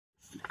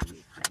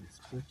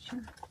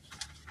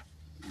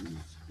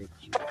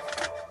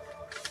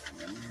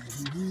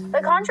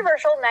The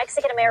controversial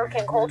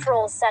Mexican-American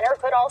Cultural Center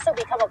could also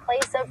become a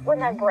place of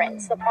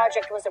remembrance. The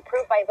project was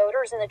approved by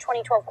voters in the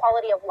 2012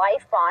 Quality of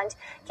Life Bond.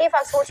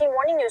 KFOX 14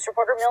 Morning News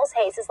reporter Mills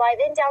Hayes is live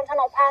in downtown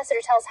El Paso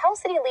to tell us how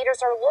city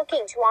leaders are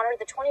looking to honor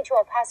the 22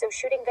 El Paso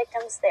shooting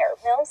victims there.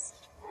 Mills?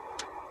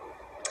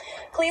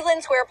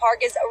 Cleveland Square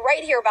Park is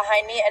right here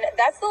behind me, and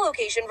that's the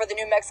location for the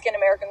new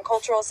Mexican-American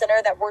Cultural Center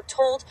that we're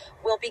told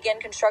will begin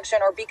construction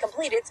or be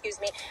completed, in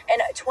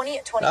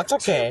 2022. That's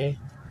okay.